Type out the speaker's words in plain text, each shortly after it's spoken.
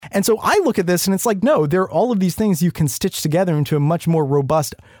And so I look at this and it's like, no, there are all of these things you can stitch together into a much more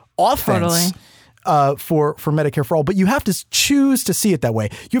robust offense for Medicare for All. But you have to choose to see it that way.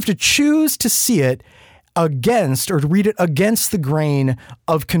 You have to choose to see it against, or to read it against the grain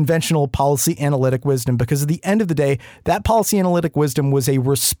of conventional policy analytic wisdom, because at the end of the day, that policy analytic wisdom was a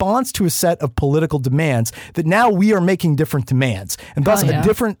response to a set of political demands that now we are making different demands. And thus a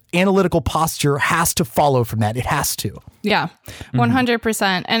different analytical posture has to follow from that. It has to. Yeah,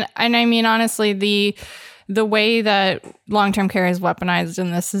 100%. And I mean, honestly, the way that long-term care is weaponized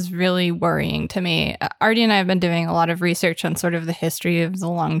in this is really worrying to me. Artie and I have been doing a lot of research on sort of the history of the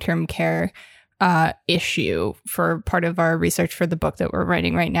long-term care issue for part of our research for the book that we're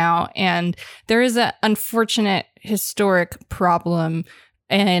writing right now. And there is an unfortunate historic problem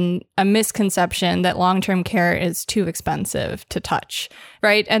and a misconception that long-term care is too expensive to touch,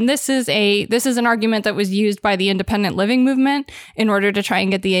 right? And this is an argument that was used by the independent living movement in order to try and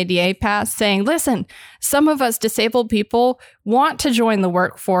get the ADA passed, saying, listen, some of us disabled people want to join the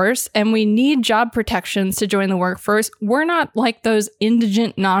workforce and we need job protections to join the workforce. We're not like those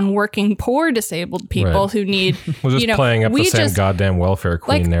indigent, non-working, poor disabled people who need, we're just playing up the same goddamn welfare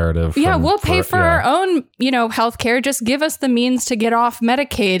queen narrative. Yeah, we'll pay for our own, healthcare. Just give us the means to get off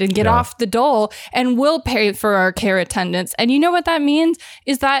Medicaid and get off the dole, and we'll pay for our care attendants. And you know what that means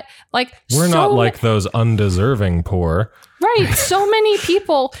is that, we're not like those undeserving poor. Right. So many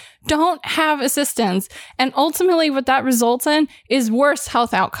people don't have assistance. And ultimately what that results in is worse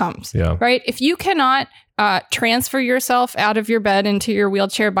health outcomes. Yeah. Right. If you cannot transfer yourself out of your bed into your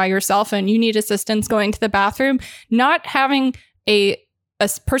wheelchair by yourself and you need assistance going to the bathroom, not having a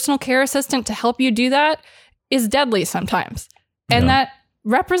personal care assistant to help you do that is deadly sometimes. And that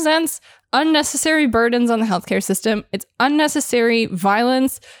represents unnecessary burdens on the healthcare system. It's unnecessary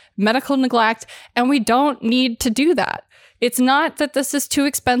violence, medical neglect, and we don't need to do that. It's not that this is too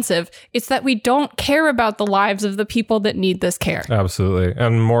expensive. It's that we don't care about the lives of the people that need this care. Absolutely.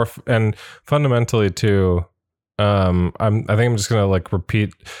 And and fundamentally too, I think I'm just going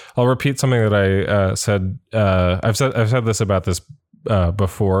to I'll repeat something that I said. I've said this about this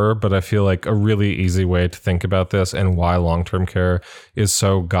before, but I feel like a really easy way to think about this and why long-term care is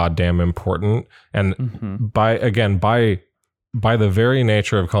so goddamn important. And by the very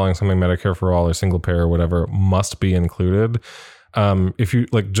nature of calling something Medicare for All or single payer or whatever, must be included. If you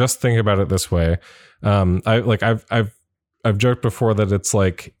just think about it this way, I've joked before that it's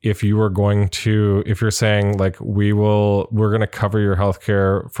like, if you're saying we're going to cover your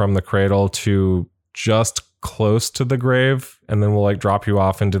healthcare from the cradle to just close to the grave, and then we'll drop you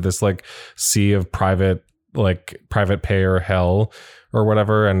off into this sea of private payer hell or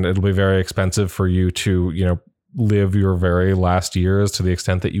whatever, and it'll be very expensive for you to live your very last years to the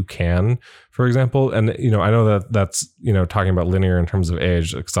extent that you can, for example. And I know that's talking about linear in terms of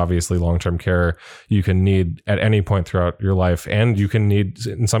age, because obviously long-term care you can need at any point throughout your life, and you can need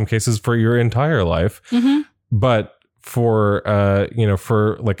in some cases for your entire life. But for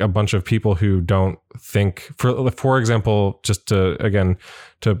for a bunch of people who don't think, for example, just to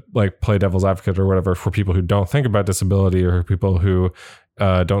play devil's advocate or whatever, for people who don't think about disability, or people who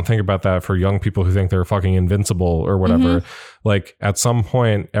don't think about that, for young people who think they're fucking invincible or whatever, at some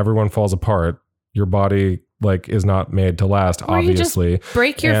point everyone falls apart. Your body is not made to last, or obviously. You just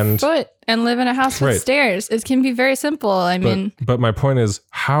break your foot and live in a house with stairs. It can be very simple. But my point is,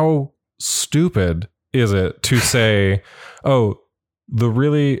 how stupid is it to say, we're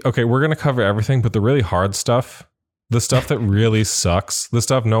going to cover everything, but the really hard stuff, the stuff that really sucks, the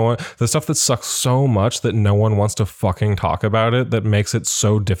stuff that sucks so much that no one wants to fucking talk about it, that makes it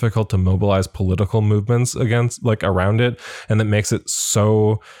so difficult to mobilize political movements against, around it, and that makes it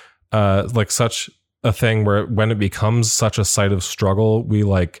so such a thing where when it becomes such a site of struggle, we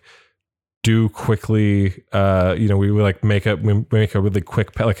do quickly, we make a really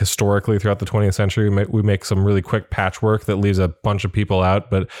quick, historically throughout the 20th century, we make some really quick patchwork that leaves a bunch of people out,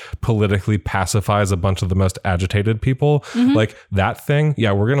 but politically pacifies a bunch of the most agitated people. That thing,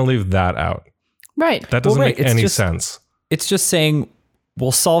 we're going to leave that out. Right. That doesn't make any sense. It's just saying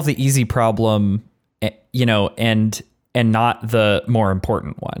we'll solve the easy problem, and not the more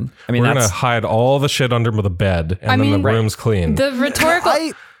important one. I mean, we're going to hide all the shit under the bed, and then the room's clean.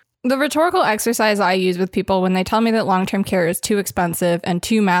 The rhetorical exercise I use with people when they tell me that long-term care is too expensive and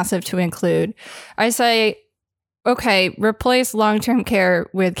too massive to include, I say, okay, replace long-term care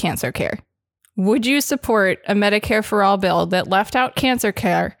with cancer care. Would you support a Medicare for All bill that left out cancer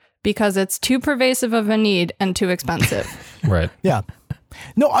care because it's too pervasive of a need and too expensive? Right. Yeah.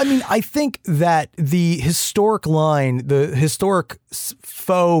 No, I mean, I think that the historic line, the historic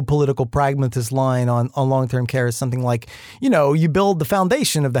faux political pragmatist line on long-term care is something like, you build the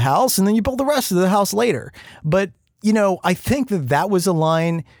foundation of the house and then you build the rest of the house later. But, I think that was a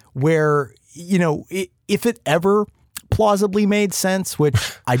line where, if it ever plausibly made sense,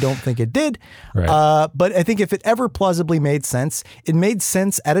 which I don't think it did, right. But I think if it ever plausibly made sense, it made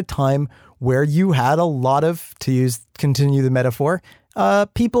sense at a time where you had a lot of, continue the metaphor,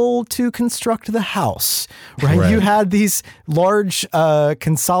 people to construct the house, right? You had these large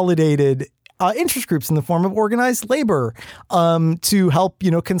consolidated interest groups in the form of organized labor to help,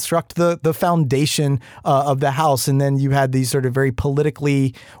 construct the foundation of the house. And then you had these sort of very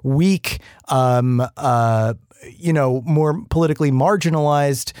politically weak, more politically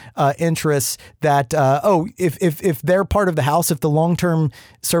marginalized interests that, if they're part of the house, if the long-term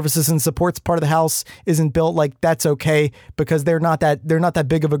services and supports part of the house isn't built, like that's okay because they're not that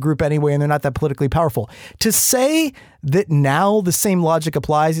big of a group anyway, and they're not that politically powerful. To say that now the same logic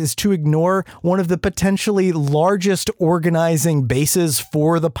applies is to ignore one of the potentially largest organizing bases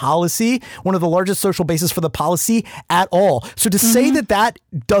for the policy, one of the largest social bases for the policy at all. So to say that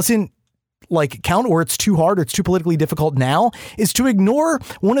doesn't count, or it's too hard, or it's too politically difficult now, is to ignore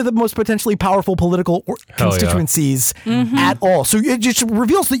one of the most potentially powerful political constituencies at all. So it just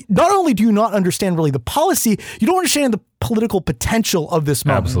reveals that not only do you not understand really the policy, you don't understand the political potential of this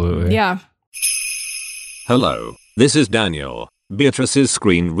moment. Absolutely. Yeah. Hello, this is Daniel, Beatrice's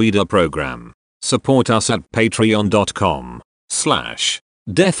screen reader program. Support us at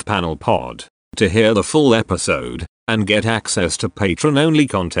patreon.com/deathpanelpod to hear the full episode and get access to patron-only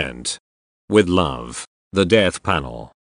content. With love, The Death Panel.